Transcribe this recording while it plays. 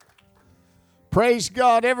Praise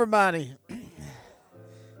God, everybody.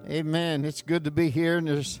 Amen. It's good to be here, and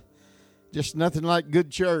there's just nothing like good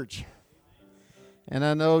church. And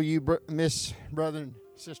I know you miss Brother and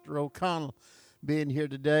Sister O'Connell being here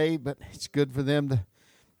today, but it's good for them to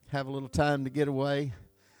have a little time to get away.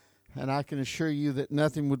 And I can assure you that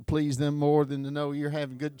nothing would please them more than to know you're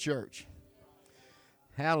having good church.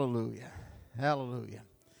 Hallelujah. Hallelujah.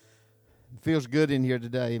 It feels good in here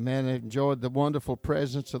today, man. I enjoyed the wonderful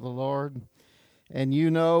presence of the Lord. And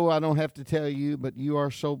you know, I don't have to tell you, but you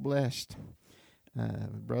are so blessed.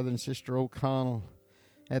 Brother and Sister O'Connell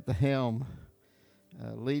at the helm,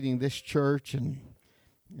 leading this church and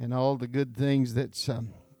all the good things that's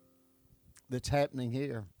happening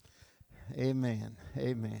here. Amen.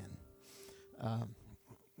 Amen.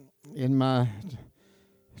 In my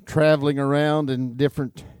traveling around in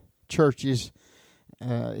different churches,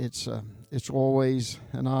 it's always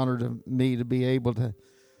an honor to me to be able to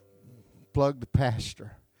plug the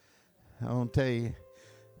pastor. I want to tell you,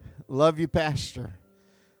 love you, Pastor.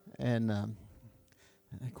 And of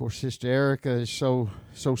course, Sister Erica is so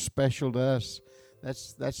special to us.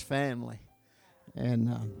 That's family. And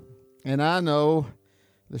I know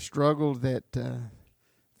the struggle that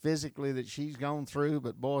physically that she's gone through,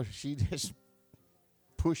 but boy, she just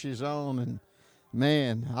pushes on. And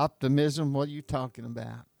man, optimism, what are you talking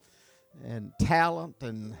about? And talent,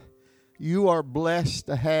 and you are blessed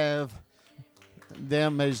to have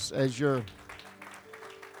them as your.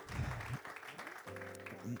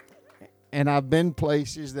 And I've been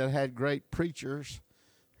places that had great preachers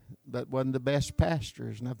but wasn't the best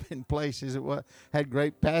pastors, and I've been places that had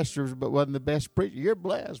great pastors but wasn't the best preacher. You're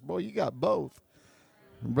blessed, boy. You got both.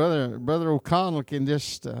 Brother O'Connell can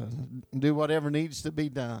just do whatever needs to be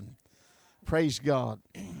done. Praise God.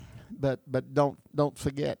 But don't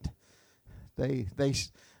forget. Do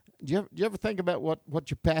you ever think about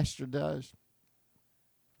what your pastor does?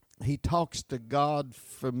 He talks to God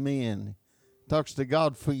for men. Talks to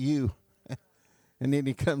God for you. And then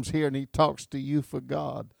he comes here and he talks to you for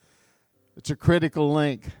God. It's a critical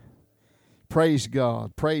link. Praise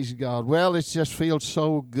God. Praise God. Well, it just feels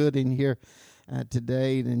so good in here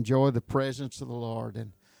today to enjoy the presence of the Lord.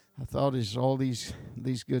 And I thought it's all these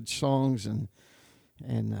good songs and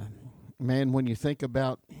man, when you think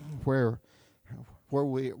about where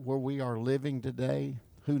we are living today,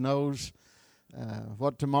 who knows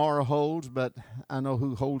what tomorrow holds, but I know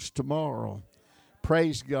who holds tomorrow.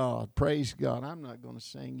 Praise God. Praise God. I'm not going to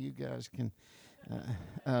sing. You guys can.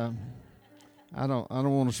 I don't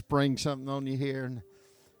want to spring something on you here and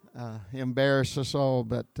embarrass us all,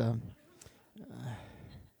 but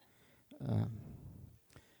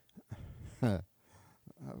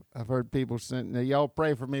I've heard people say, "Now y'all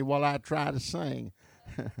pray for me while I try to sing."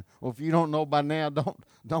 Well, if you don't know by now, don't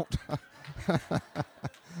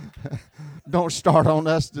don't start on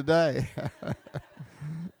us today.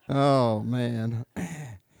 Oh man,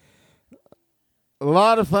 a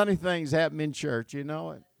lot of funny things happen in church, you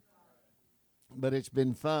know it. But it's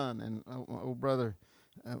been fun, and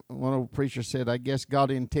one old preacher said, "I guess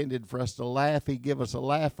God intended for us to laugh. He give us a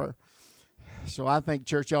laugher." So I think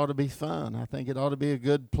church ought to be fun. I think it ought to be a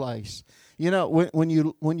good place. You know, when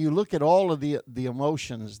you look at all of the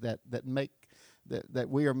emotions that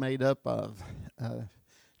we are made up of,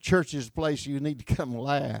 church is a place you need to come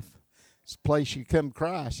laugh. It's a place you come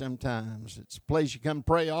cry sometimes. It's a place you come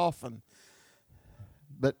pray often.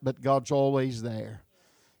 But God's always there.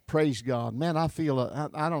 Praise God, man. I feel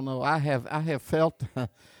I don't know. I have felt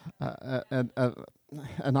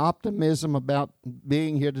an optimism about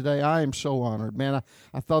being here today. I am so honored, man.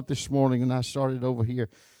 I thought this morning when I started over here,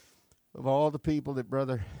 of all the people that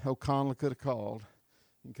Brother O'Connell could have called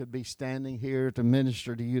and could be standing here to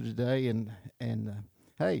minister to you today, and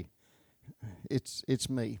hey, it's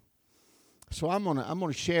me. So I'm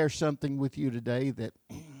gonna share something with you today that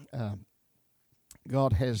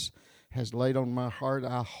God has laid on my heart.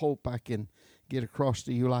 I hope I can get across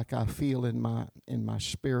to you like I feel in my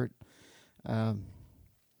spirit.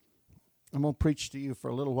 I'm going to preach to you for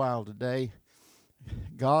a little while today.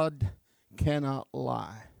 God cannot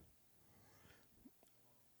lie.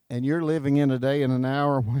 And you're living in a day and an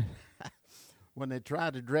hour when they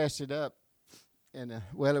try to dress it up, and it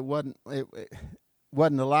wasn't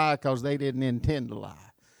a lie because they didn't intend to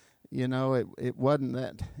lie. You know, it wasn't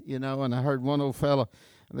that. You know, and I heard one old fella.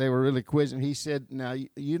 They were really quizzing. He said, "Now,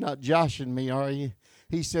 you're not joshing me, are you?"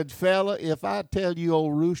 He said, "Fella, if I tell you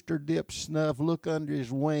old Rooster Dip Snuff, look under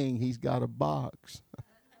his wing, he's got a box."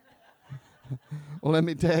 Well, let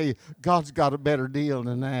me tell you, God's got a better deal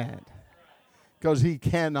than that because he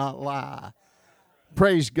cannot lie.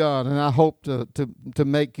 Praise God, and I hope to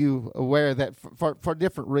make you aware of that for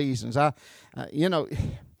different reasons. You know,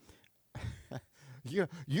 you're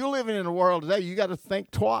living in a world today, you got to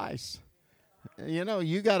think twice. You know,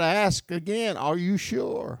 you got to ask again, are you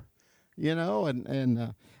sure? You know,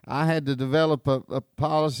 and I had to develop a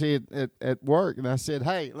policy at work, and I said,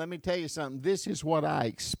 hey, let me tell you something. This is what I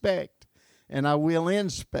expect, and I will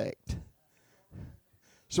inspect.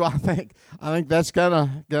 So I think that's kind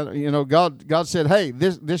of, you know, God said, hey,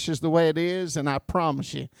 this is the way it is, and I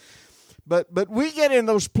promise you. But we get in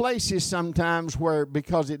those places sometimes where,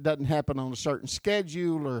 because it doesn't happen on a certain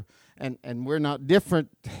schedule, and we're not different.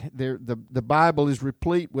 The Bible is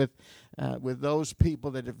replete with those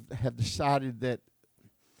people that have decided that,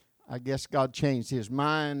 I guess, God changed His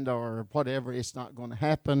mind or whatever. It's not going to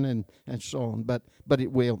happen, and so on. But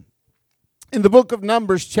it will. In the book of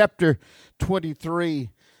Numbers, chapter 23.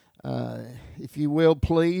 If you will,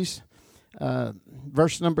 please,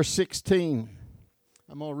 verse number 16.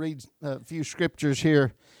 I'm going to read a few scriptures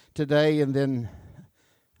here today, and then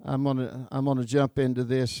I'm going to jump into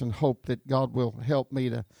this and hope that God will help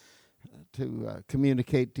me to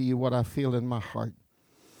communicate to you what I feel in my heart.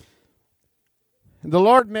 And the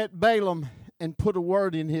Lord met Balaam and put a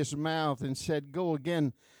word in his mouth and said, go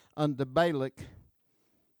again unto Balak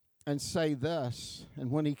and say thus.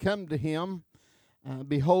 And when he come to him,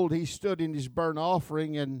 behold, he stood in his burnt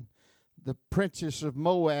offering, and the princess of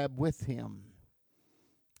Moab with him.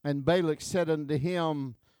 And Balak said unto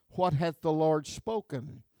him, what hath the Lord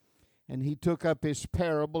spoken? And he took up his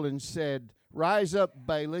parable and said, rise up,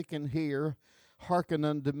 Balak, and hear. Hearken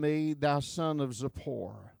unto me, thou son of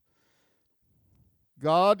Zippor.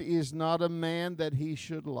 God is not a man that he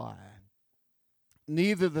should lie,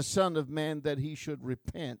 neither the Son of Man that he should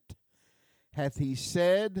repent. Hath he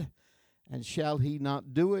said, and shall he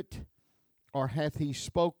not do it? Or hath he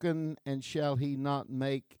spoken, and shall he not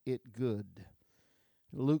make it good?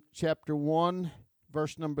 Luke chapter 1,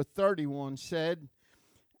 verse number 31 said,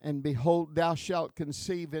 and behold, thou shalt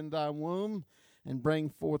conceive in thy womb, and bring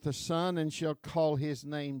forth a son, and shall call his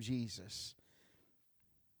name Jesus.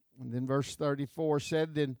 And then verse 34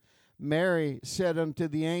 said, then Mary said unto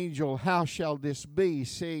the angel, how shall this be,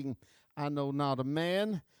 seeing I know not a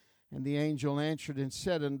man? And the angel answered and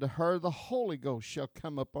said unto her, the Holy Ghost shall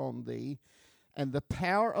come upon thee, and the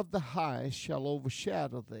power of the highest shall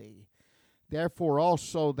overshadow thee. Therefore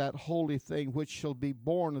also that holy thing which shall be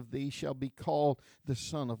born of thee shall be called the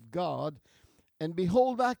Son of God. And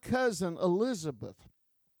behold, thy cousin Elizabeth,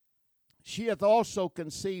 she hath also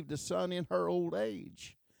conceived a son in her old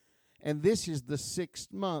age. And this is the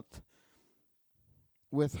 6th month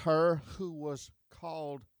with her who was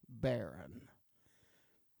called barren.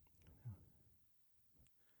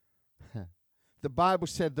 The Bible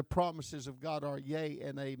said the promises of God are yea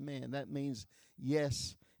and amen. That means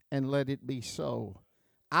yes, and let it be so.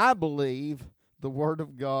 I believe the Word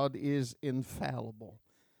of God is infallible.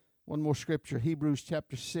 One more scripture, Hebrews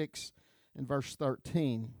chapter 6 and verse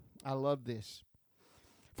 13. I love this.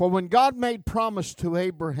 For when God made promise to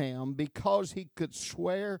Abraham, because he could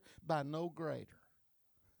swear by no greater,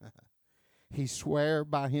 he sware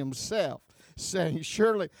by himself, saying,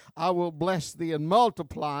 surely I will bless thee, and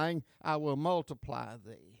multiplying I will multiply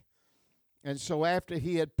thee. And so after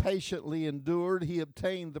he had patiently endured, he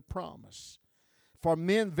obtained the promise. For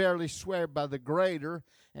men verily swear by the greater,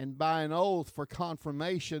 and by an oath for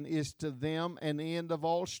confirmation is to them an end of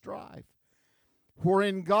all strife.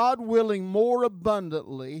 Wherein God, willing more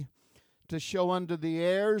abundantly to show unto the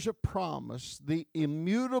heirs of promise the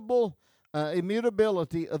immutability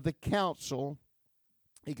of the counsel,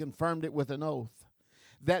 he confirmed it with an oath,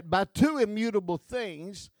 that by two immutable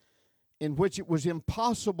things, in which it was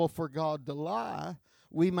impossible for God to lie,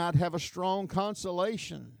 we might have a strong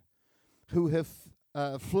consolation, who have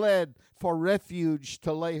fled for refuge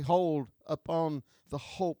to lay hold upon the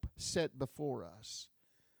hope set before us.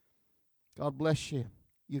 God bless you.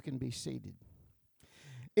 You can be seated.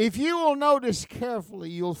 If you will notice carefully,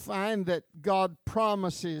 you'll find that God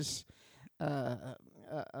promises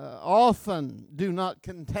often do not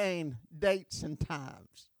contain dates and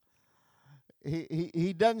times.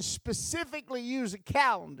 He doesn't specifically use a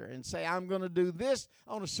calendar and say, I'm going to do this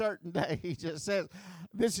on a certain day. He just says,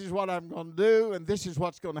 this is what I'm going to do, and this is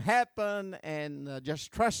what's going to happen, and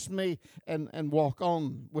just trust me and walk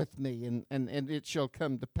on with me, and it shall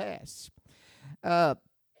come to pass.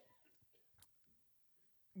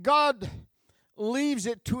 God leaves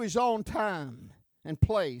it to his own time and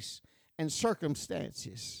place and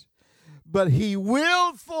circumstances, but he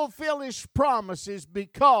will fulfill his promises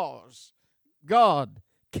because God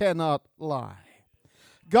cannot lie.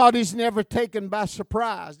 God is never taken by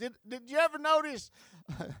surprise. Did you ever notice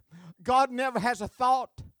God never has a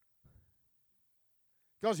thought?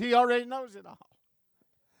 Because He already knows it all.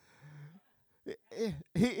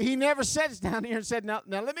 He never sits down here and said, now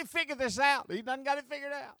let me figure this out. He doesn't got it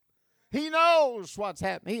figured out. He knows what's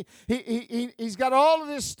happening. He's got all of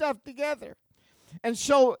this stuff together. And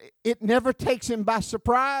so it never takes Him by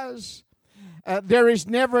surprise. There is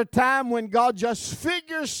never a time when God just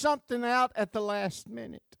figures something out at the last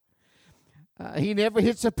minute. He never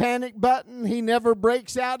hits a panic button. He never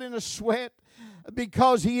breaks out in a sweat,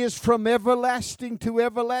 because He is from everlasting to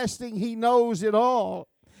everlasting. He knows it all.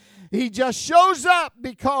 He just shows up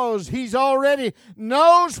because He's already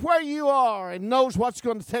knows where you are and knows what's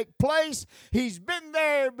going to take place. He's been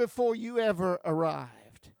there before you ever arrived.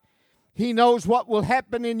 He knows what will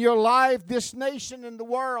happen in your life, this nation, and the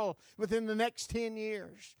world within the next 10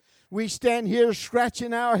 years. We stand here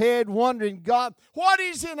scratching our head wondering, God, what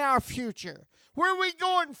is in our future? Where are we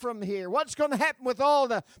going from here? What's going to happen with all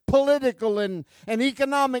the political and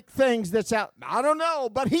economic things that's out? I don't know,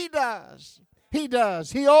 but He does. He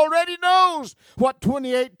does. He already knows what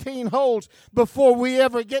 2018 holds before we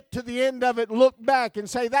ever get to the end of it, look back and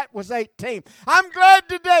say that was 18. I'm glad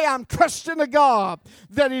today I'm trusting a God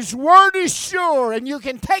that His word is sure and you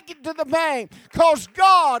can take it to the bank, because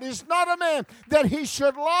God is not a man that He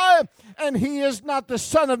should lie, and He is not the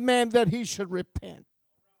Son of Man that He should repent.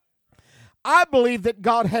 I believe that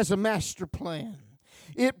God has a master plan.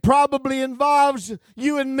 It probably involves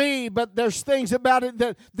you and me, but there's things about it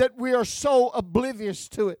that we are so oblivious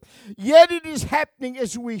to it. Yet it is happening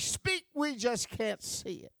as we speak. We just can't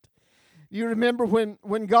see it. You remember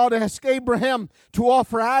when God asked Abraham to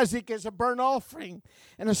offer Isaac as a burnt offering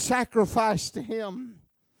and a sacrifice to Him.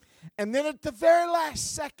 And then at the very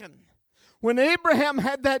last second, when Abraham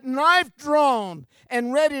had that knife drawn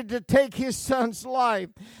and ready to take his son's life,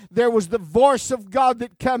 there was the voice of God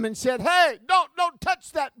that come and said, hey, don't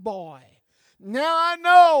touch that boy. Now I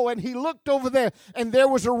know. And he looked over there, and there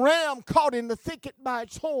was a ram caught in the thicket by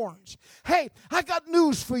its horns. Hey, I got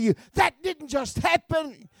news for you. That didn't just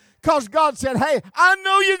happen. Because God said, hey, I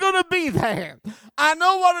know you're going to be there. I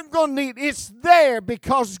know what I'm going to need. It's there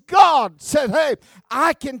because God said, hey,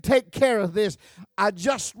 I can take care of this. I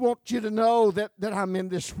just want you to know that I'm in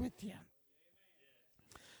this with you.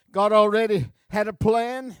 God already had a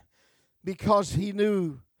plan because He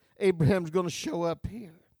knew Abraham's going to show up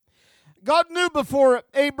here. God knew before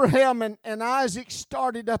Abraham and Isaac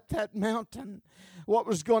started up that mountain what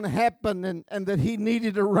was going to happen, and that he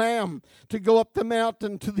needed a ram to go up the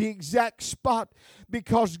mountain to the exact spot,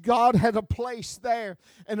 because God had a place there.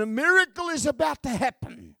 And a miracle is about to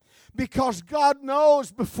happen, because God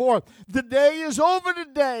knows before the day is over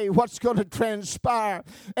today what's going to transpire.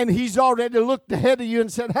 And He's already looked ahead of you and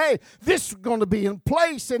said, hey, this is going to be in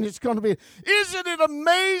place, and it's going to be. Isn't it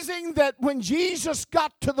amazing that when Jesus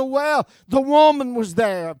got to the well, the woman was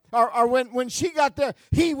there? Or when she got there,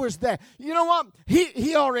 He was there. You know what?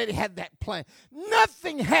 He already had that plan.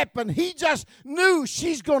 Nothing happened. He just knew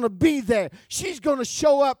she's going to be there. She's going to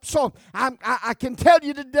show up. So I can tell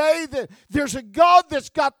you today that there's a God that's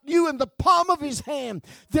got you in the palm of His hand,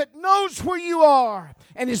 that knows where you are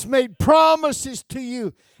and has made promises to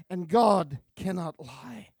you, and God cannot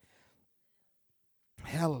lie.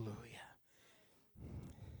 Hallelujah.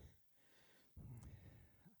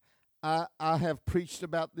 I have preached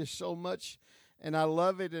about this so much, and I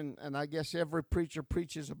love it, and I guess every preacher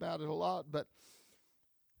preaches about it a lot, but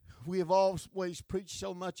we have always preached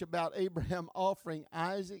so much about Abraham offering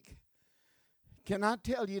Isaac. Can I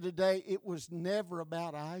tell you today, it was never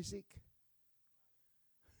about Isaac.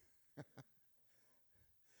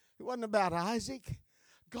 It wasn't about Isaac.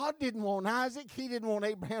 God didn't want Isaac. He didn't want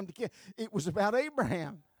Abraham to kill. It was about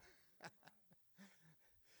Abraham.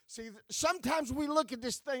 See, sometimes we look at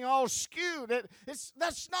this thing all skewed.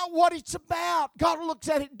 That's not what it's about. God looks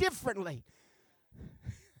at it differently.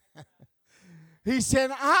 He said,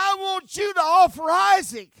 I want you to offer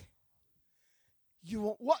Isaac. You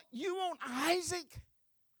want what? You want Isaac?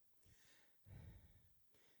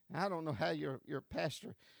 I don't know how your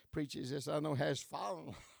pastor preaches this. I know how his father,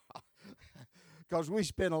 because we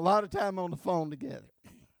spend a lot of time on the phone together.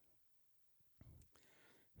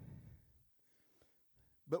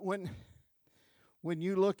 But when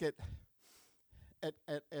you look at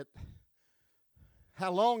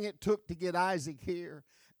how long it took to get Isaac here,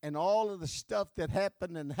 and all of the stuff that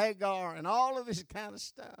happened, and Hagar, and all of this kind of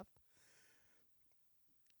stuff.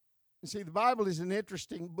 You see, the Bible is an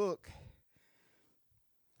interesting book.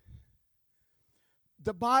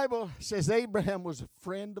 The Bible says Abraham was a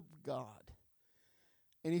friend of God.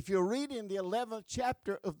 And if you read in the 11th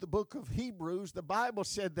chapter of the book of Hebrews, the Bible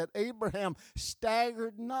said that Abraham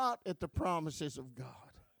staggered not at the promises of God.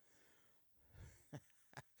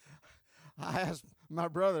 I asked my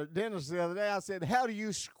brother Dennis the other day, I said, how do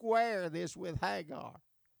you square this with Hagar?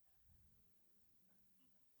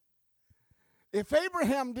 If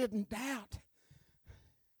Abraham didn't doubt,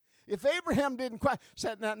 if Abraham didn't quite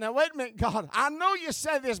say, now wait a minute, God, I know you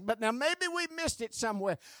said this, but now maybe we missed it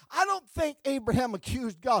somewhere. I don't think Abraham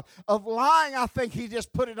accused God of lying. I think he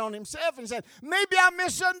just put it on himself and said, maybe I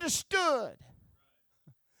misunderstood.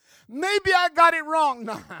 Maybe I got it wrong.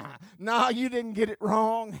 No, you didn't get it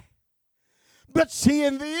wrong. But see,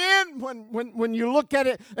 in the end, when you look at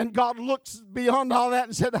it and God looks beyond all that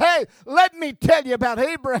and said, hey, let me tell you about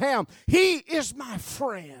Abraham. He is my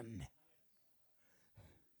friend.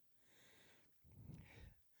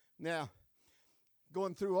 Now,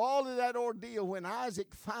 going through all of that ordeal when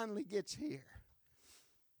Isaac finally gets here.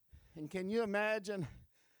 And can you imagine?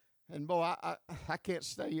 And boy, I can't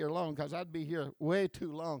stay here long because I'd be here way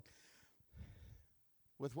too long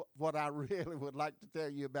with what I really would like to tell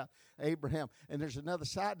you about Abraham. And there's another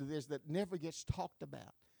side to this that never gets talked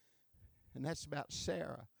about. And that's about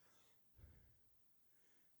Sarah.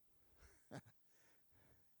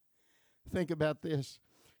 Think about this.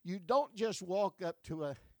 You don't just walk up to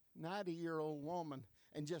a 90-year-old woman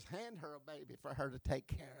and just hand her a baby for her to take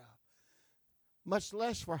care of. Much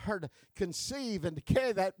less for her to conceive and to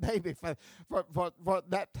carry that baby for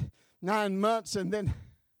that 9 months and then...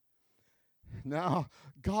 No,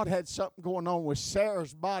 God had something going on with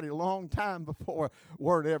Sarah's body a long time before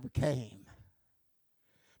word ever came.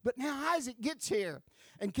 But now Isaac gets here.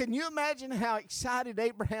 And can you imagine how excited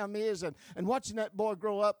Abraham is and watching that boy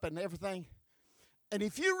grow up and everything? And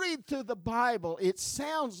if you read through the Bible, it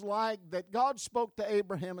sounds like that God spoke to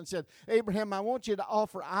Abraham and said, Abraham, I want you to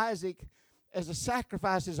offer Isaac as a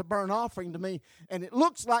sacrifice, as a burnt offering to me. And it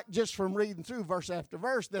looks like just from reading through verse after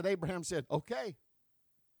verse that Abraham said, okay,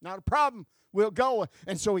 not a problem. We'll go.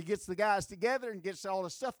 And so he gets the guys together and gets all the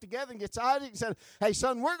stuff together and gets Isaac and said, hey,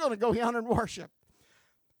 son, we're going to go yonder and worship.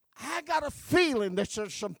 I got a feeling that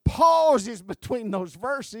there's some pauses between those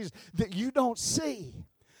verses that you don't see.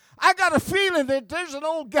 I got a feeling that there's an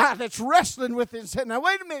old guy that's wrestling with it and saying, now,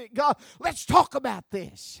 wait a minute, God, let's talk about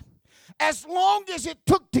this. As long as it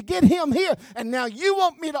took to get him here, and now you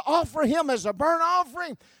want me to offer him as a burnt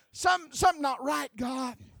offering? Something not right,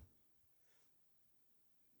 God.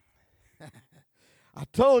 I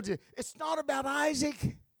told you, it's not about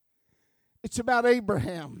Isaac. It's about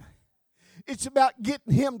Abraham. It's about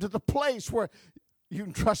getting him to the place where you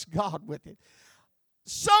can trust God with it.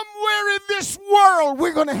 Somewhere in this world,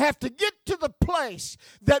 we're going to have to get to the place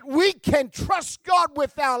that we can trust God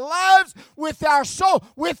with our lives, with our soul,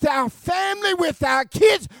 with our family, with our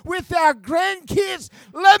kids, with our grandkids.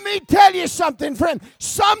 Let me tell you something, friend.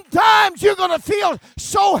 Sometimes you're going to feel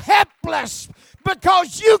so helpless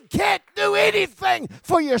because you can't do anything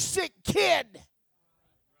for your sick kid.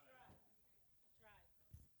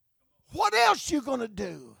 What else you going to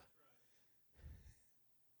do?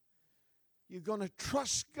 You're going to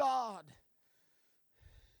trust God.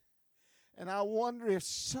 And I wonder if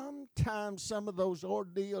sometimes some of those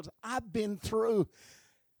ordeals I've been through,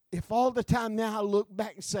 if all the time now I look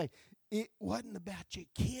back and say, it wasn't about your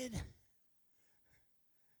kid.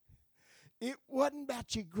 It wasn't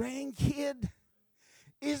about your grandkid.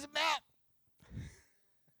 It's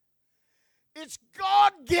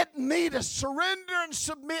God getting me to surrender and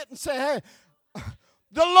submit and say, hey,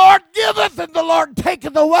 the Lord giveth and the Lord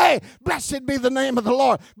taketh away. Blessed be the name of the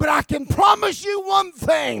Lord. But I can promise you one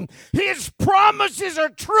thing. His promises are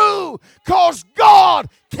true because God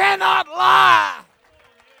cannot lie.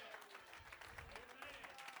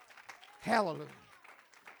 Hallelujah.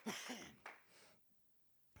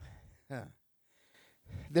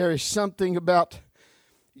 There is something about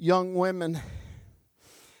young women,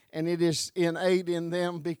 and it is innate in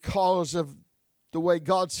them because of the way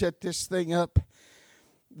God set this thing up,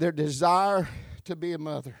 their desire to be a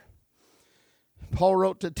mother. Paul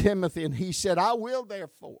wrote to Timothy, and he said, I will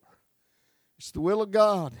therefore, it's the will of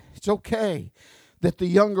God, it's okay that the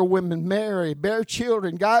younger women marry, bear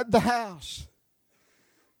children, guide the house,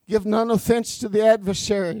 give none offense to the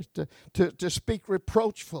adversary, to speak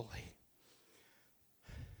reproachfully.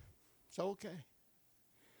 It's okay.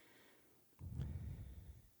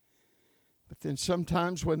 But then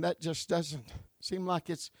sometimes when that just doesn't seem like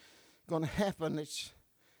it's going to happen, it's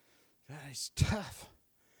tough.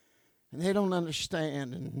 And they don't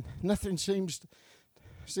understand, and nothing seems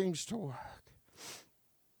to work.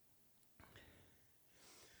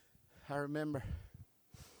 I remember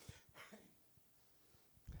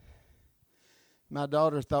my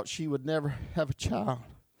daughter thought she would never have a child.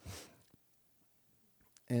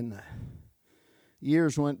 And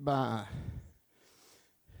years went by.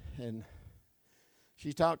 And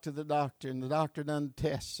she talked to the doctor, and the doctor done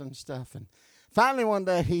tests and stuff. And finally one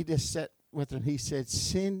day he just sat with her and he said,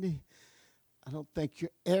 Cindy, I don't think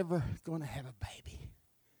you're ever going to have a baby.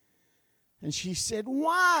 And she said,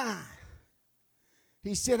 why?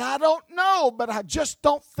 He said, I don't know, but I just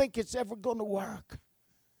don't think it's ever going to work.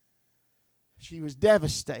 She was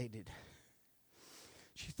devastated.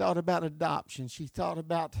 She thought about adoption. She thought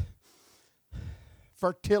about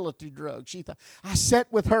fertility drugs. I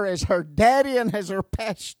sat with her as her daddy and as her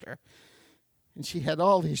pastor. And she had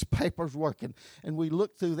all these papers working. And we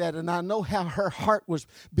looked through that, and I know how her heart was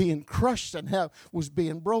being crushed and how it was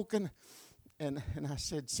being broken. And I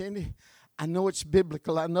said, Cindy, I know it's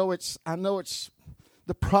biblical. I know it's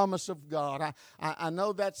the promise of God. I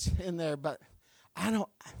know that's in there, but I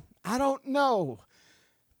don't know.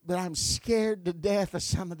 But I'm scared to death of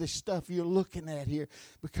some of this stuff you're looking at here.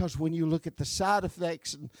 Because when you look at the side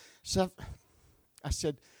effects and stuff, I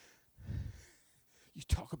said, you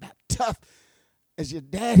talk about tough. As your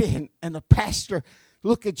daddy and a pastor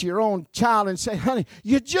look at your own child and say, honey,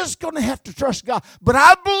 you're just going to have to trust God. But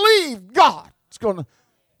I believe God is going to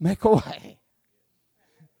make a way.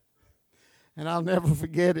 And I'll never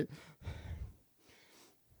forget it.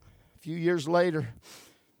 A few years later,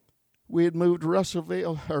 we had moved to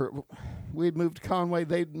Russellville, or we had moved to Conway.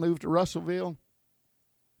 They'd moved to Russellville.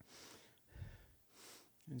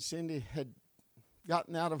 And Cindy had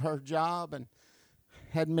gotten out of her job and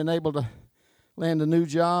hadn't been able to land a new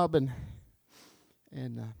job, and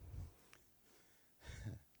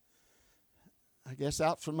I guess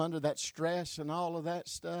out from under that stress and all of that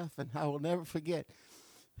stuff. And I will never forget,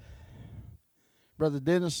 Brother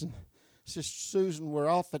Dennis and Sister Susan were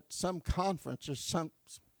off at some conference or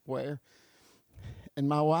somewhere, and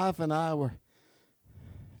my wife and I were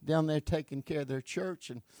down there taking care of their church,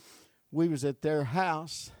 and we was at their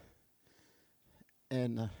house,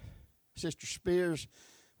 and Sister Spears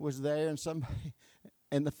was there,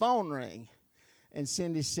 and the phone rang, and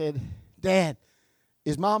Cindy said, Dad,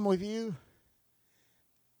 is Mom with you?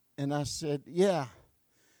 And I said, yeah.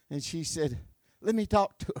 And she said, let me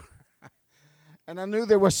talk to her. And I knew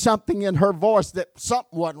there was something in her voice that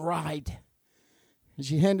something wasn't right. And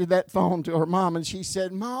she handed that phone to her mom, and she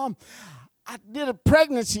said, Mom, I did a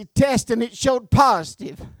pregnancy test and it showed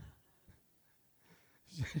positive.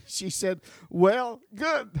 She said, well,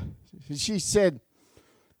 good. She said,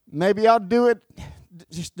 maybe I'll do it.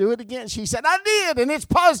 Just do it again. She said, I did, and it's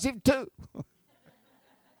positive too.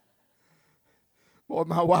 Boy,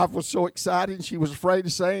 my wife was so excited. She was afraid to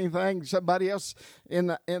say anything to somebody else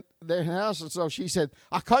in their house. And so she said,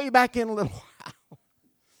 I'll call you back in a little while.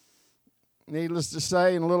 Needless to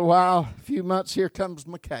say, in a little while, a few months, here comes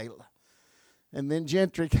Michaela. And then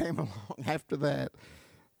Gentry came along after that.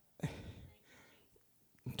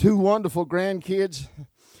 2 wonderful grandkids.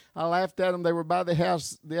 I laughed at them. They were by the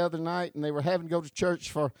house the other night, and they were having to go to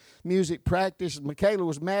church for music practice. And Michaela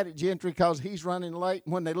was mad at Gentry because he's running late.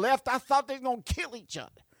 And when they left, I thought they were going to kill each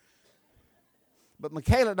other. But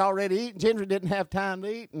Michaela had already eaten. Gentry didn't have time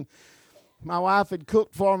to eat. And my wife had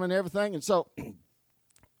cooked for them and everything. And so,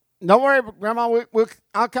 don't worry, Grandma,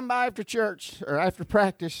 I'll come by after church or after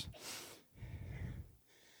practice.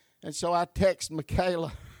 And so I texted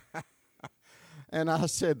Michaela, and I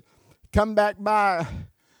said, come back by.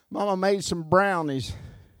 Mama made some brownies.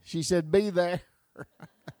 She said, be there.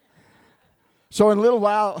 So in a little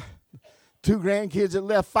while, 2 grandkids that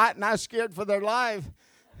left fighting, I was scared for their life.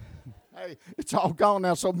 Hey, it's all gone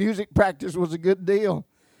now, so music practice was a good deal.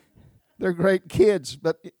 They're great kids,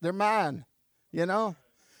 but they're mine, you know.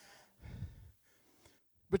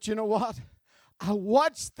 But you know what? I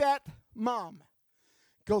watched that mom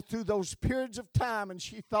go through those periods of time, and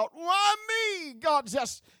she thought, why me? God's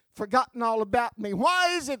just forgotten all about me.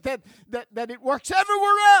 Why is it that it works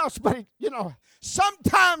everywhere else? But,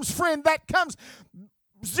 sometimes, friend, that comes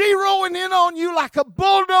zeroing in on you like a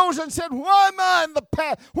bulldozer and said, why am I in the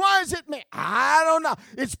path? Why is it me? I don't know.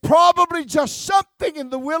 It's probably just something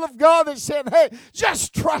in the will of God that said, hey,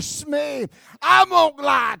 just trust me. I won't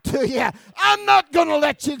lie to you. I'm not going to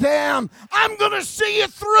let you down. I'm going to see you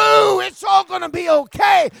through. It's all going to be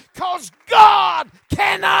okay because God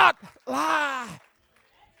cannot lie.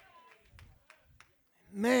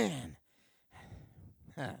 Man.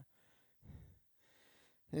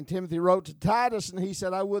 And Timothy wrote to Titus, and he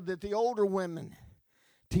said, I would that the older women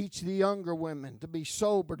teach the younger women to be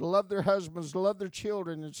sober, to love their husbands, to love their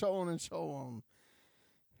children, and so on and so on.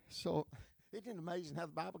 So, isn't it amazing how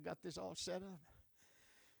the Bible got this all set up?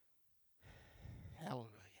 Hallelujah.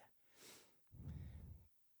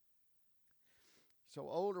 So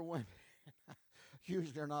older women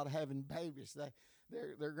usually are not having babies.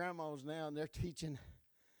 They're grandmas now, and they're teaching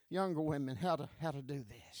younger women how to do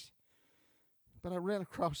this. But I ran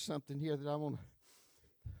across something here that I want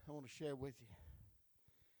to share with you.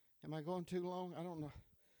 Am I going too long? I don't know.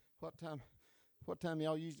 What time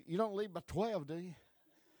y'all usually? You don't leave by 12, do you?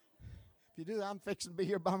 If you do, I'm fixing to be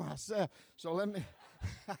here by myself. So let me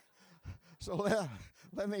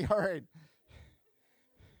let me hurry.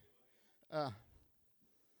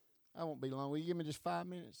 I won't be long. Will you give me just 5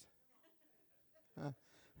 minutes?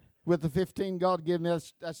 With the 15 God gave me,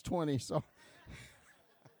 that's 20. So,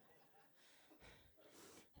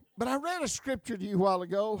 but I read a scripture to you a while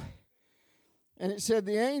ago, and it said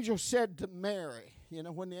the angel said to Mary,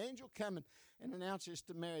 when the angel came and announces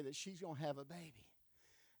to Mary that she's going to have a baby,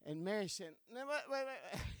 and Mary said, "No, wait.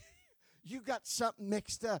 You got something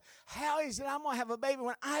mixed up. How is it I'm going to have a baby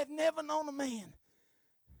when I have never known a man?"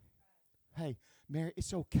 Hey, Mary,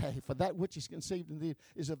 it's okay, for that which is conceived in thee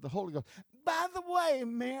is of the Holy Ghost. By the way,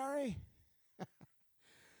 Mary,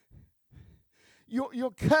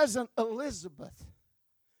 your cousin Elizabeth,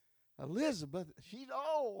 she's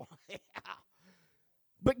old.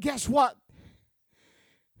 But guess what?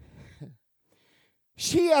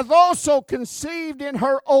 She hath also conceived in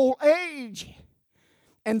her old age,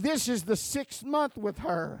 and this is the 6th month with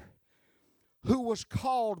her, who was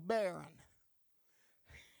called barren.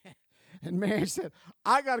 And Mary said,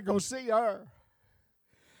 I got to go see her.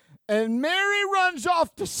 And Mary runs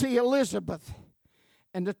off to see Elizabeth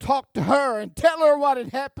and to talk to her and tell her what had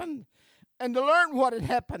happened and to learn what had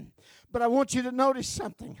happened. But I want you to notice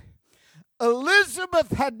something.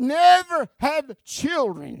 Elizabeth had never had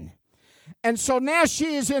children. And so now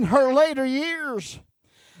she is in her later years.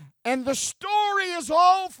 And the story is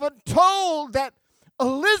often told that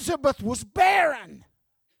Elizabeth was barren.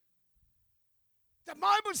 The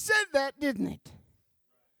Bible said that, didn't it?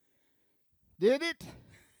 Did it?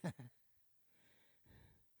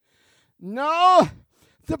 No.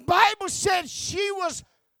 The Bible said she was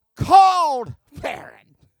called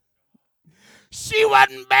barren. She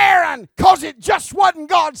wasn't barren because it just wasn't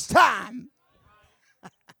God's time.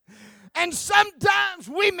 And sometimes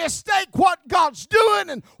we mistake what God's doing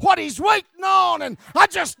and what He's waiting on, and I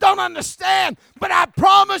just don't understand. But I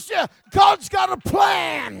promise you, God's got a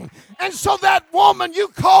plan. And so that woman you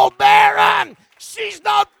call barren, she's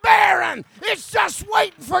not barren. It's just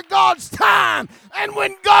waiting for God's time. And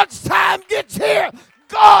when God's time gets here,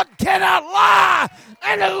 God cannot lie.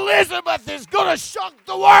 And Elizabeth is going to shock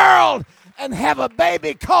the world and have a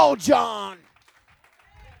baby called John.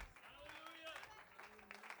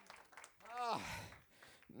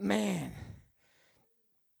 Man,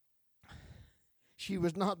 she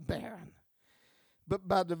was not barren, but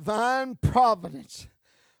by divine providence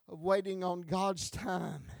of waiting on God's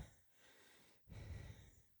time,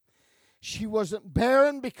 she wasn't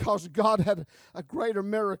barren because God had a greater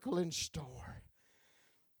miracle in store.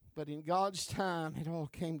 But in God's time, it all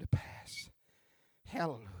came to pass.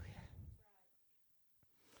 Hallelujah.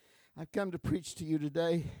 I've come to preach to you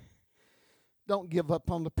today. Don't give up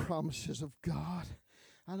on the promises of God.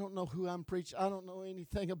 I don't know who I'm preaching. I don't know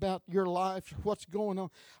anything about your life, what's going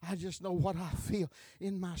on. I just know what I feel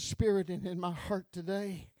in my spirit and in my heart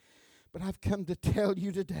today. But I've come to tell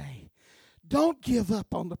you today, don't give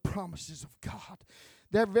up on the promises of God.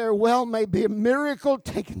 There very well may be a miracle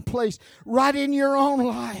taking place right in your own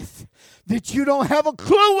life that you don't have a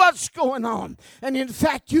clue what's going on. And in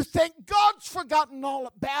fact, you think God's forgotten all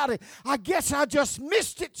about it. I guess I just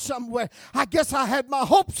missed it somewhere. I guess I had my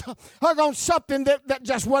hopes on something that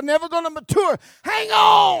just was never going to mature. Hang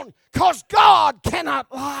on, because God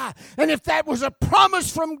cannot lie. And if that was a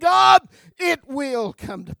promise from God, it will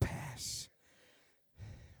come to pass.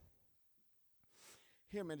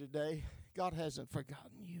 Hear me today. God hasn't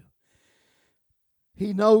forgotten you.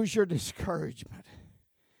 He knows your discouragement.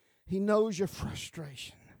 He knows your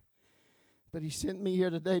frustration. But He sent me here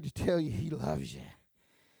today to tell you He loves you.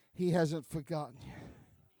 He hasn't forgotten you.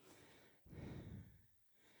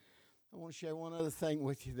 I want to share one other thing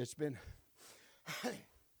with you that's been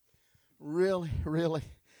really, really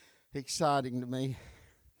exciting to me.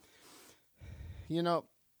 You know,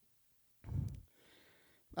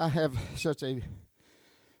 I have such a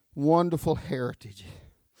wonderful heritage.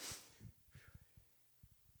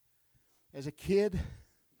 As a kid,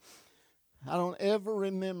 I don't ever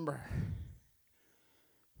remember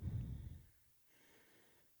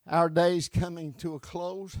our days coming to a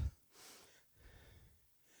close,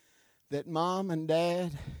 that Mom and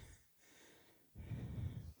Dad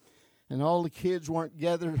and all the kids weren't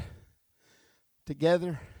gathered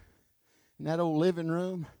together in that old living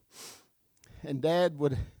room, and Dad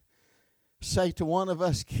would say to one of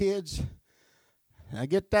us kids, now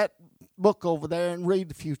get that book over there and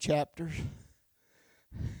read a few chapters.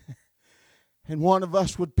 And one of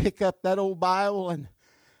us would pick up that old Bible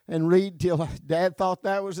and read till Dad thought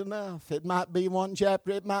that was enough. It might be one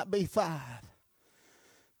chapter, it might be 5.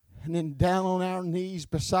 And then down on our knees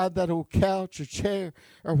beside that old couch or chair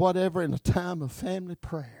or whatever in a time of family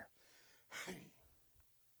prayer.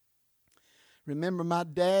 Remember my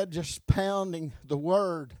dad just pounding the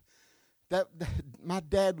Word. That my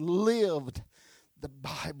dad lived the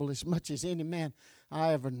Bible as much as any man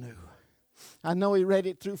I ever knew. I know he read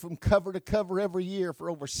it through from cover to cover every year for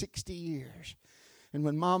over 60 years. And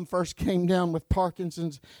when Mom first came down with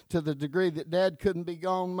Parkinson's to the degree that Dad couldn't be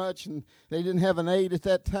gone much and they didn't have an aide at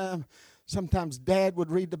that time, sometimes Dad would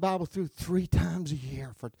read the Bible through 3 times a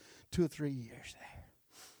year for 2 or 3 years there.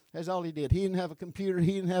 That's all he did. He didn't have a computer.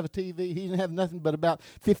 He didn't have a TV. He didn't have nothing but about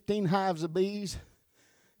 15 hives of bees.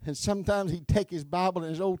 And sometimes he'd take his Bible in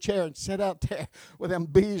his old chair and sit out there with them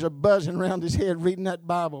bees are buzzing around his head reading that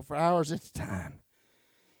Bible for hours at a time.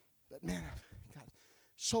 But man, I've got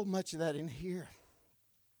so much of that in here.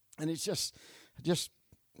 And it's just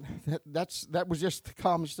that was just the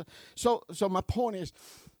common stuff. So my point is,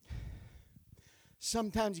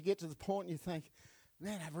 sometimes you get to the point and you think,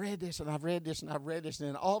 man, I've read this and I've read this and I've read this, and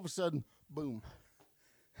then all of a sudden, boom.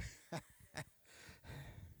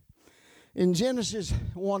 In Genesis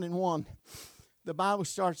 1:1, the Bible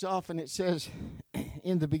starts off and it says,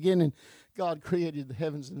 in the beginning, God created the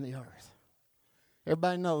heavens and the earth.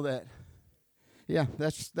 Everybody know that? Yeah,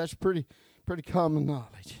 that's pretty common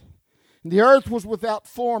knowledge. And the earth was without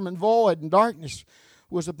form and void, and darkness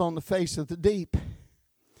was upon the face of the deep.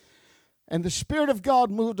 And the Spirit of God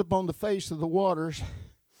moved upon the face of the waters,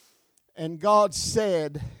 and God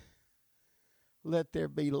said, let there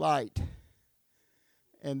be light.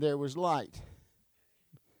 And there was light.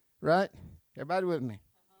 Right? Everybody with me?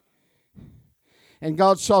 And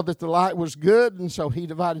God saw that the light was good, and so he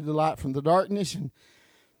divided the light from the darkness.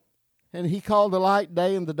 And he called the light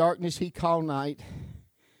day, and the darkness he called night.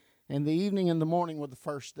 And the evening and the morning were the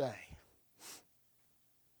first day.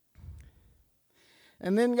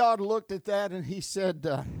 And then God looked at that, and he said,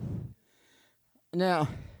 now,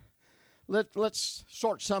 let's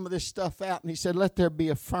sort some of this stuff out. And he said, let there be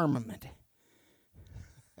a firmament.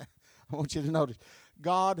 I want you to notice,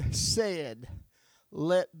 God said,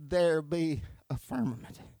 let there be a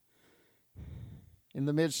firmament in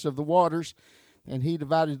the midst of the waters, and he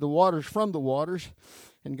divided the waters from the waters.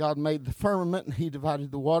 And God made the firmament, and he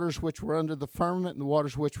divided the waters which were under the firmament and the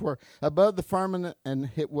waters which were above the firmament, and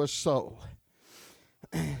it was so.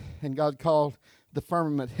 And God called the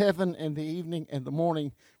firmament heaven, and the evening and the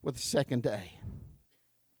morning were the second day.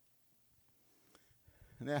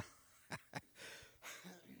 Now,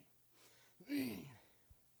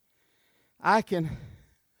 I can,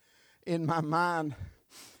 in my mind,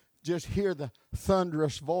 just hear the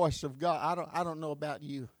thunderous voice of God. I don't know about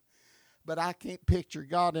you, but I can't picture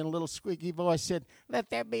God in a little squeaky voice said, let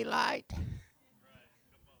there be light.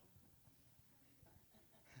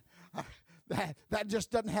 That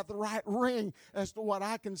just doesn't have the right ring as to what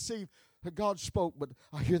I can see that God spoke. But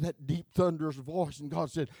I hear that deep thunderous voice, and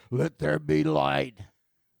God said, let there be light.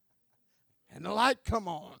 And the light come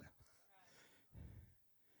on.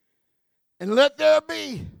 And let there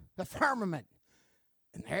be the firmament.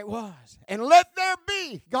 And there it was. And let there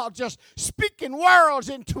be. God just speaking worlds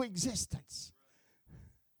into existence.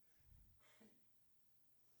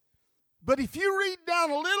 But if you read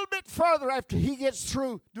down a little bit further after he gets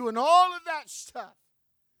through doing all of that stuff,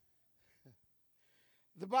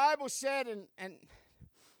 the Bible said, and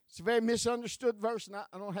it's a very misunderstood verse, and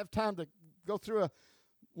I don't have time to go through a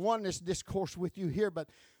oneness discourse with you here, but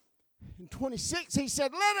in 26 he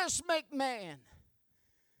said, let us make man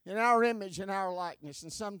in our image and our likeness.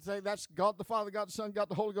 And some say that's God the Father, God the Son, God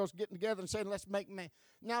the Holy Ghost getting together and saying, let's make man.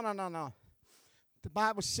 No. The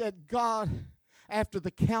Bible said God, after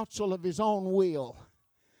the counsel of his own will.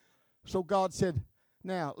 So God said,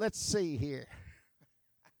 now, let's see here.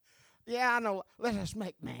 Yeah, I know. Let us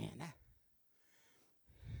make man.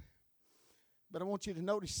 But I want you to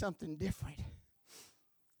notice something different.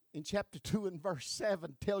 In chapter 2 and verse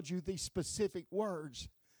 7 tells you these specific words.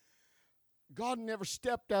 God never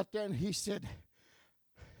stepped out there and he said,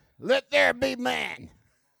 let there be man.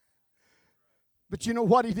 But you know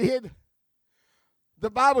what he did? The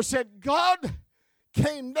Bible said God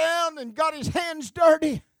came down and got his hands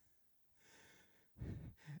dirty.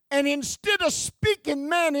 And instead of speaking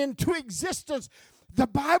man into existence, the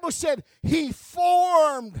Bible said he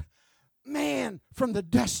formed man from the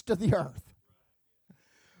dust of the earth.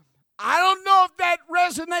 I don't know if that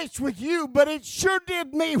resonates with you, but it sure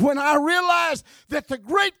did me when I realized that the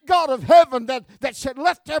great God of heaven that said,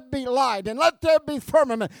 let there be light, and let there be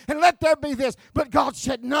firmament, and let there be this. But God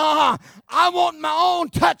said, nah, I want my own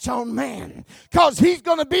touch on man, because he's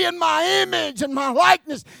going to be in my image and my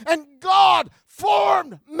likeness. And God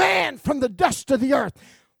formed man from the dust of the earth.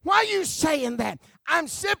 Why are you saying that? I'm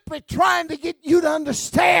simply trying to get you to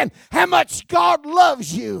understand how much God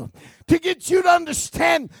loves you. To get you to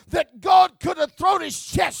understand that God could have thrown his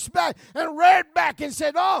chest back and reared back and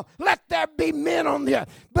said, oh, let there be men on the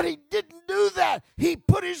earth. But he didn't do that. He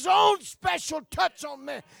put his own special touch on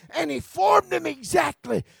man, and he formed him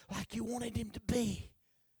exactly like you wanted him to be.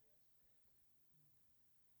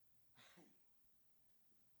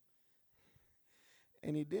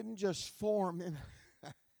 And he didn't just form him.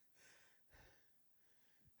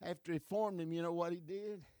 After he formed him, you know what he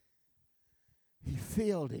did? He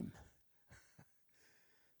filled him.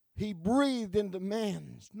 He breathed into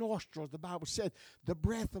man's nostrils. The Bible said the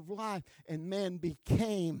breath of life, and man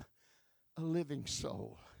became a living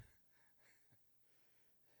soul.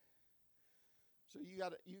 So you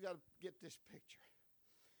got to get this picture.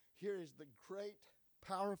 Here is the great,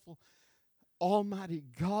 powerful, almighty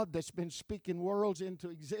God that's been speaking worlds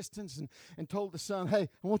into existence and told the sun, hey,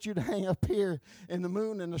 I want you to hang up here, and the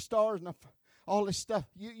moon and the stars and all this stuff.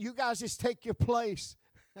 You guys just take your place.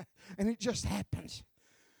 And it just happens.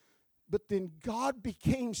 But then God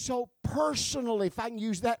became so personal, if I can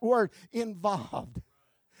use that word, involved.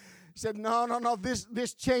 He said, no,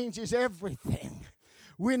 this changes everything.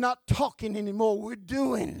 We're not talking anymore. We're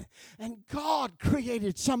doing. And God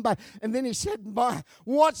created somebody. And then he said,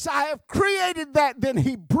 once I have created that, then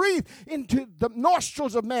he breathed into the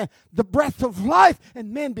nostrils of man the breath of life.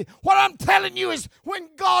 And man, what I'm telling you is when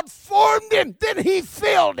God formed him, then he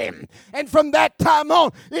filled him. And from that time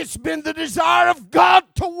on, it's been the desire of God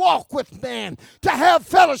to walk with man, to have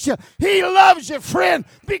fellowship. He loves you, friend,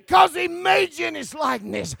 because he made you in his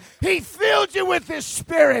likeness. He filled you with his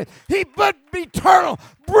spirit. He put eternal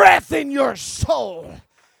breath in your soul.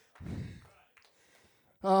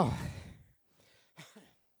 Oh.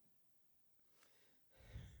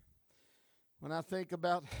 When I think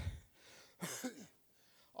about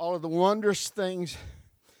all of the wondrous things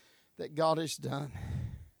that God has done,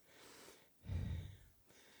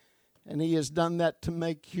 and he has done that to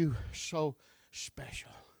make you so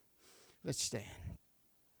special. Let's stand.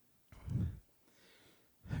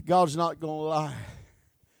 God's not going to lie.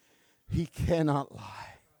 He cannot lie.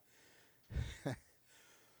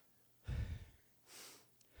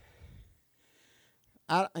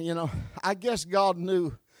 I guess God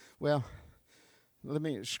knew. Well, let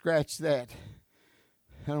me scratch that.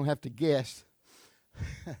 I don't have to guess.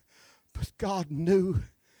 But God knew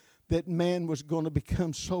that man was going to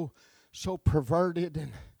become so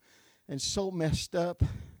perverted and so messed up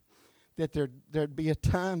that there'd be a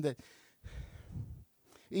time that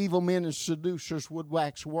evil men and seducers would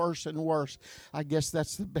wax worse and worse. I guess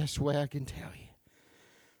that's the best way I can tell you.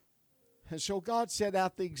 And so God set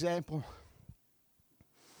out the example.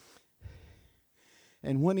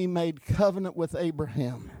 And when he made covenant with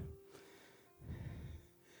Abraham,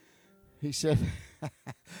 he said,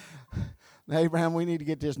 Abraham, we need to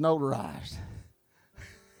get this notarized.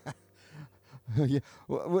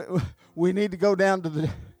 We need to go down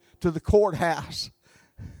to the courthouse.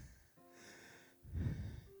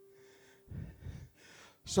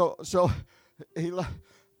 So he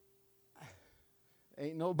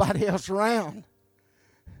ain't nobody else around.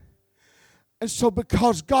 And so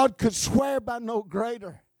because God could swear by no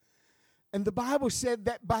greater, and the Bible said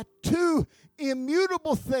that by two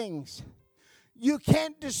immutable things, you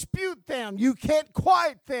can't dispute them, you can't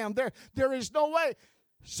quiet them, there is no way.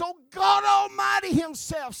 So God Almighty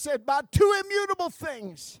himself said by two immutable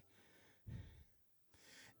things.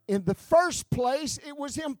 In the first place, it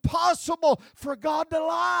was impossible for God to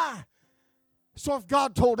lie. So if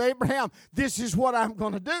God told Abraham, this is what I'm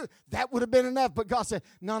going to do, that would have been enough. But God said,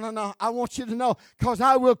 no, I want you to know, because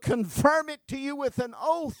I will confirm it to you with an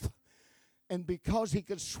oath. And because he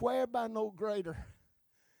could swear by no greater,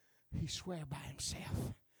 he swore by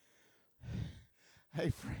himself.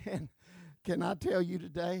 Hey, friend, can I tell you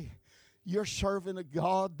today, you're serving a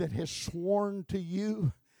God that has sworn to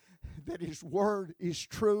you that his word is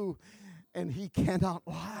true and he cannot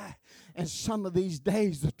lie. And some of these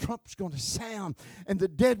days the trump's going to sound and the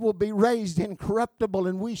dead will be raised incorruptible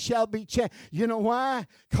and we shall be changed. You know why?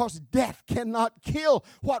 Because death cannot kill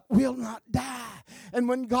what will not die. And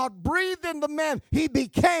when God breathed into man, he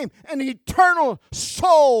became an eternal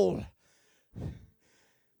soul.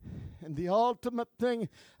 And the ultimate thing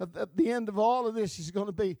at the end of all of this is going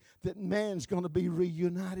to be that man's going to be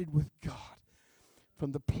reunited with God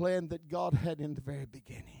from the plan that God had in the very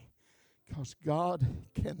beginning. Because God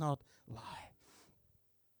cannot lie.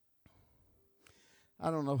 I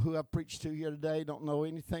don't know who I preached to here today. Don't know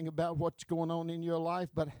anything about what's going on in your life,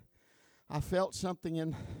 but I felt something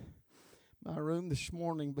in my room this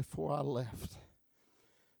morning before I left.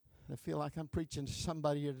 I feel like I'm preaching to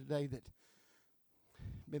somebody here today that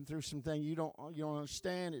been through some things you don't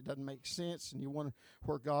understand. It doesn't make sense, and you wonder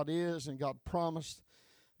where God is, and God promised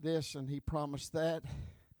this and He promised that.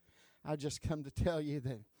 I just come to tell you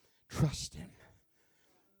that trust Him.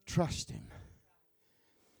 Trust Him.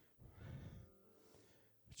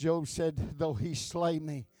 Job said, though He slay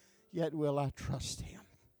me, yet will I trust Him.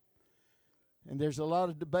 And there's a lot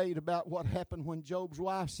of debate about what happened when Job's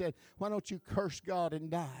wife said, why don't you curse God and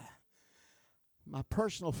die? My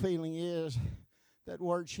personal feeling is that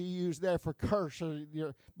word she used there for curse, or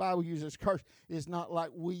your Bible uses curse, is not like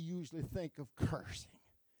we usually think of cursing.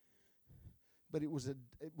 But it was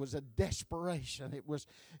a desperation.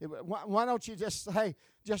 Why don't you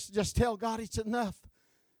just tell God it's enough?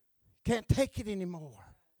 Can't take it anymore.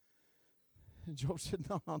 And Job said,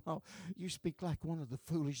 no. You speak like one of the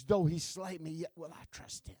foolish. Though He slay me, yet will I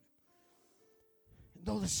trust Him.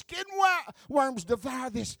 Though the skin worms devour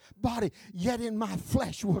this body, yet in my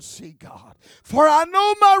flesh will see God. For I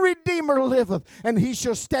know my Redeemer liveth, and He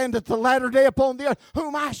shall stand at the latter day upon the earth,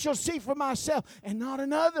 whom I shall see for myself, and not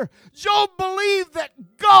another. Job believed that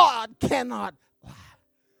God cannot lie.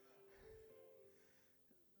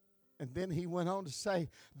 And then he went on to say,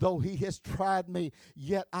 though He has tried me,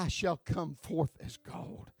 yet I shall come forth as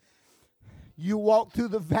gold. You walk through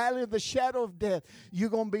the valley of the shadow of death.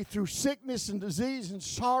 You're going to be through sickness and disease and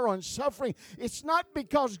sorrow and suffering. It's not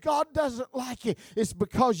because God doesn't like you. It's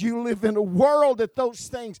because you live in a world that those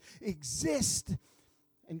things exist.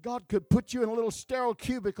 And God could put you in a little sterile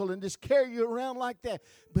cubicle and just carry you around like that.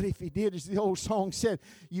 But if He did, as the old song said,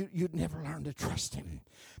 you'd never learn to trust Him.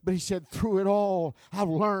 But He said, through it all, I've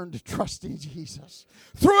learned to trust in Jesus.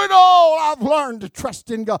 Through it all, I've learned to trust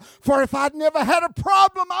in God. For if I'd never had a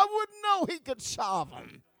problem, I wouldn't know He could solve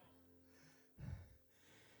them.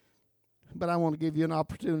 But I want to give you an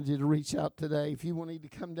opportunity to reach out today. If you need to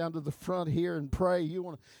come down to the front here and pray, you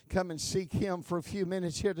want to come and seek Him for a few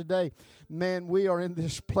minutes here today, man, we are in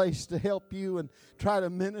this place to help you and try to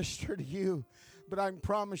minister to you. But I can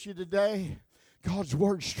promise you today, God's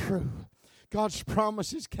Word's true. God's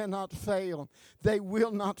promises cannot fail. They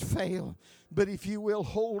will not fail. But if you will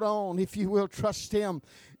hold on, if you will trust Him,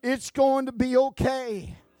 it's going to be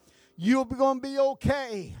okay. You're going to be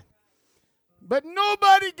okay. But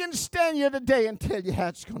nobody can stand you today and tell you how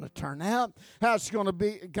it's going to turn out, how it's going to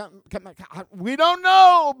be. We don't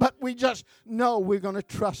know, but we just know we're going to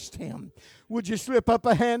trust Him. Would you slip up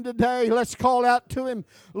a hand today? Let's call out to Him.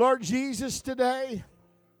 Lord Jesus, today,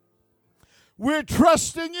 we're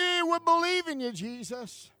trusting You. We're believing You,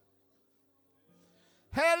 Jesus.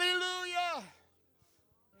 Hallelujah.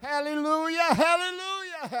 Hallelujah.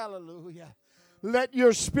 Hallelujah. Hallelujah. Let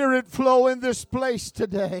Your Spirit flow in this place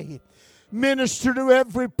today. Minister to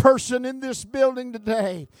every person in this building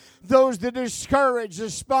today. Those that are discouraged,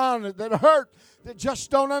 despondent, that hurt, that just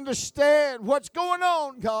don't understand what's going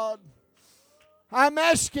on, God. I'm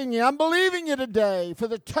asking You, I'm believing You today for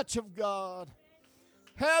the touch of God.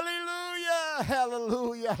 Hallelujah,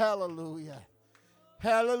 hallelujah, hallelujah.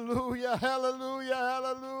 Hallelujah, hallelujah,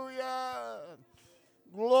 hallelujah.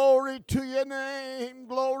 Glory to Your name,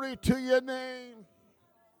 glory to Your name.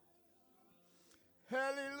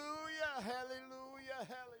 Hallelujah, hallelujah,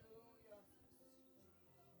 hallelujah.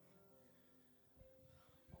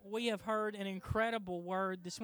 We have heard an incredible word this morning.